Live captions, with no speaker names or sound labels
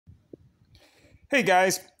Hey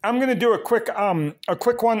guys, I'm going to do a quick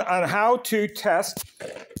one on how to test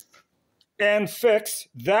and fix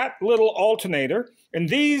that little alternator. And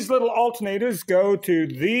these little alternators go to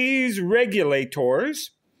these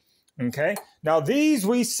regulators. Okay, now these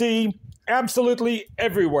we see absolutely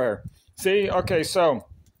everywhere. See, okay, so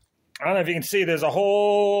I don't know if you can see, there's a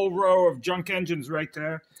whole row of junk engines right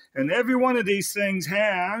there. And every one of these things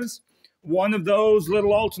has one of those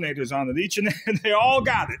little alternators on it. Each and they all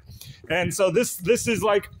got it. And so this is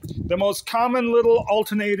like the most common little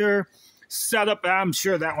alternator setup. I'm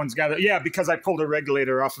sure that one's got it. Yeah, because I pulled a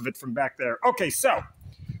regulator off of it from back there. Okay, so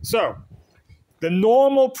the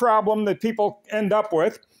normal problem that people end up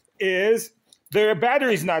with is their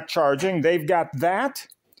battery's not charging. They've got that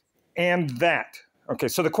and that. Okay,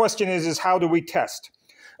 so the question is how do we test?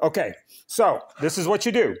 Okay, so this is what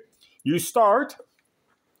you do. You start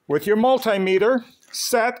with your multimeter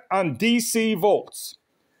set on DC volts.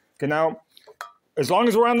 Okay, now, as long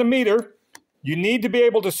as we're on the meter, you need to be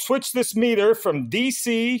able to switch this meter from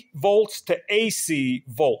DC volts to AC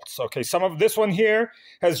volts. Okay, some of this one here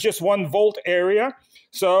has just 1 volt area,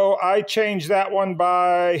 so I change that one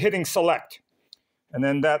by hitting select. And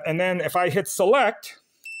then if I hit select,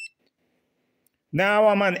 now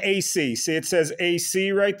I'm on AC. See, it says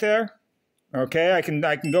AC right there. Okay, I can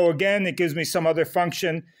go again. It gives me some other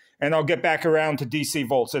function, and I'll get back around to DC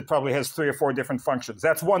volts. It probably has 3 or 4 different functions.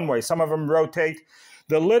 That's one way. Some of them rotate.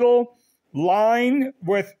 The little line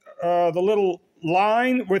with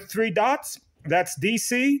 3 dots, that's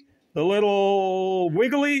DC. The little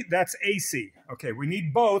wiggly, that's AC. Okay, we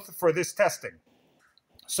need both for this testing.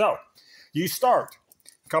 So you start.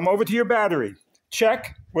 Come over to your battery.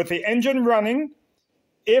 Check with the engine running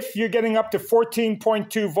if you're getting up to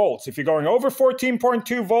 14.2 volts. If you're going over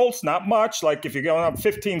 14.2 volts, not much, like if you're going up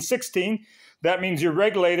 15, 16, that means your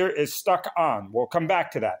regulator is stuck on. We'll come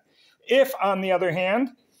back to that. If, on the other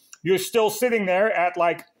hand, you're still sitting there at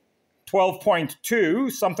like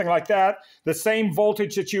 12.2, something like that, the same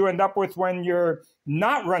voltage that you end up with when you're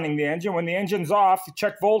not running the engine. When the engine's off, you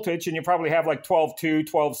check voltage, and you probably have like 12.2,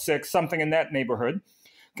 12.6, something in that neighborhood.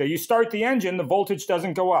 Okay, you start the engine, the voltage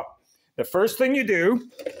doesn't go up. The first thing you do,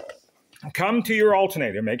 come to your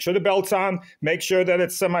alternator. Make sure the belt's on. Make sure that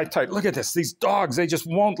it's semi-tight. Look at this. These dogs, they just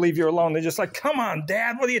won't leave you alone. They're just like, come on,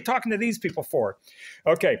 Dad. What are you talking to these people for?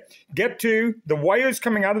 Okay, get to the wires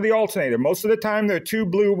coming out of the alternator. Most of the time, they're 2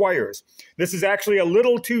 blue wires. This is actually a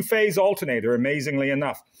little 2-phase alternator, amazingly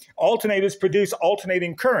enough. Alternators produce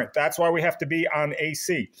alternating current. That's why we have to be on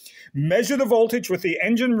AC. Measure the voltage with the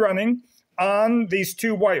engine running on these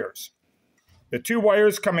 2 wires. The 2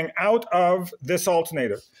 wires coming out of this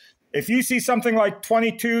alternator. If you see something like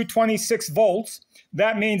 22, 26 volts,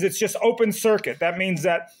 that means it's just open circuit. That means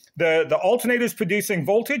that the alternator is producing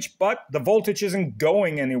voltage, but the voltage isn't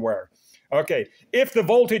going anywhere. Okay, if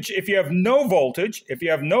you have no voltage,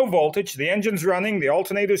 the engine's running, the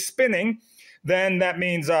alternator's spinning, then that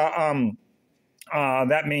means the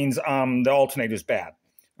alternator's bad.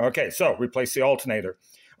 Okay, so replace the alternator.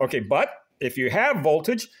 Okay, but if you have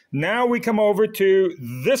voltage, now we come over to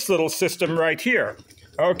this little system right here.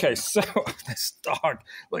 Okay, so this dog,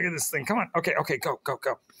 look at this thing. Come on. Okay, go.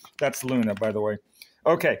 That's Luna, by the way.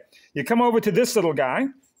 Okay, you come over to this little guy.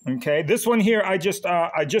 Okay, this one here, I just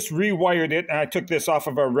rewired it. I took this off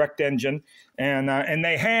of a wrecked engine, and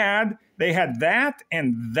they had that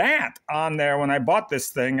and that on there when I bought this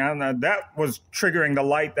thing, and that was triggering the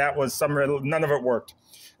light. That was none of it worked.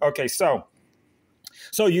 Okay, so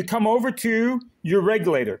you come over to your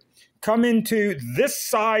regulator. Come into this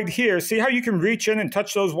side here. See how you can reach in and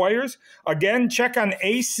touch those wires? Again, check on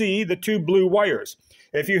AC, the 2 blue wires.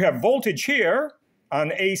 If you have voltage here,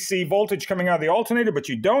 on AC voltage coming out of the alternator, but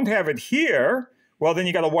you don't have it here, well, then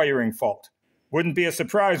you got a wiring fault. Wouldn't be a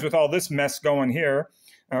surprise with all this mess going here.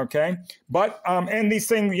 Okay, but and these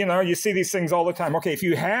things, you see these things all the time. Okay, if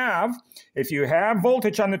you have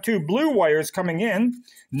voltage on the 2 blue wires coming in,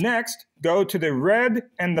 next go to the red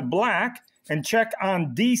and the black and check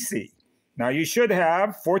on DC. Now you should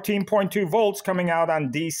have 14.2 volts coming out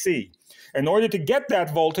on DC. In order to get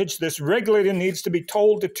that voltage, this regulator needs to be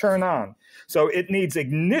told to turn on. So it needs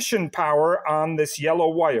ignition power on this yellow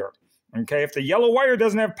wire. Okay, if the yellow wire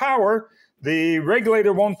doesn't have power, the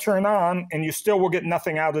regulator won't turn on, and you still will get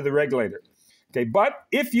nothing out of the regulator. Okay, but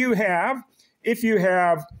if you have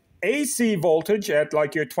AC voltage at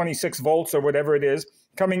like your 26 volts or whatever it is,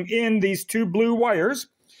 coming in these 2 blue wires,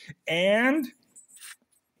 and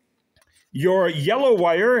your yellow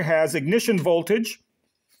wire has ignition voltage,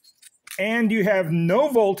 and you have no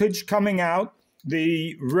voltage coming out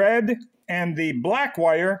the red and the black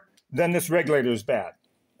wire, then this regulator is bad.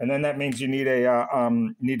 And then that means you need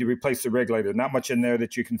to replace the regulator. Not much in there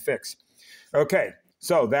that you can fix. Okay,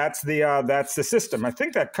 so that's the system. I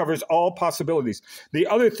think that covers all possibilities. The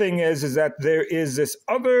other thing is that there is this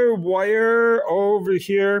other wire over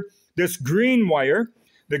here, this green wire.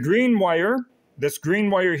 The green wire, this green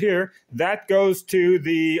wire here, that goes to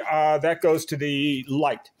the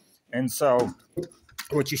light. And so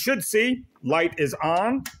what you should see, light is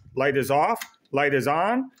on, light is off, light is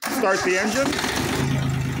on. Start the engine,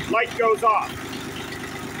 light goes off.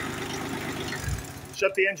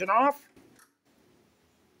 Shut the engine off,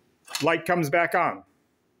 light comes back on.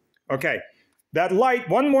 Okay, that light,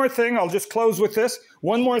 one more thing, I'll just close with this.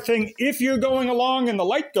 One more thing, if you're going along and the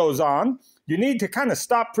light goes on, you need to kind of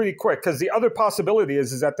stop pretty quick, because the other possibility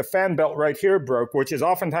is that the fan belt right here broke, which is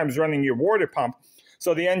oftentimes running your water pump.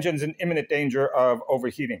 So the engine's in imminent danger of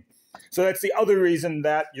overheating. So that's the other reason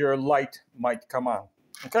that your light might come on.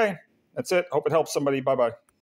 Okay, that's it. Hope it helps somebody. Bye-bye.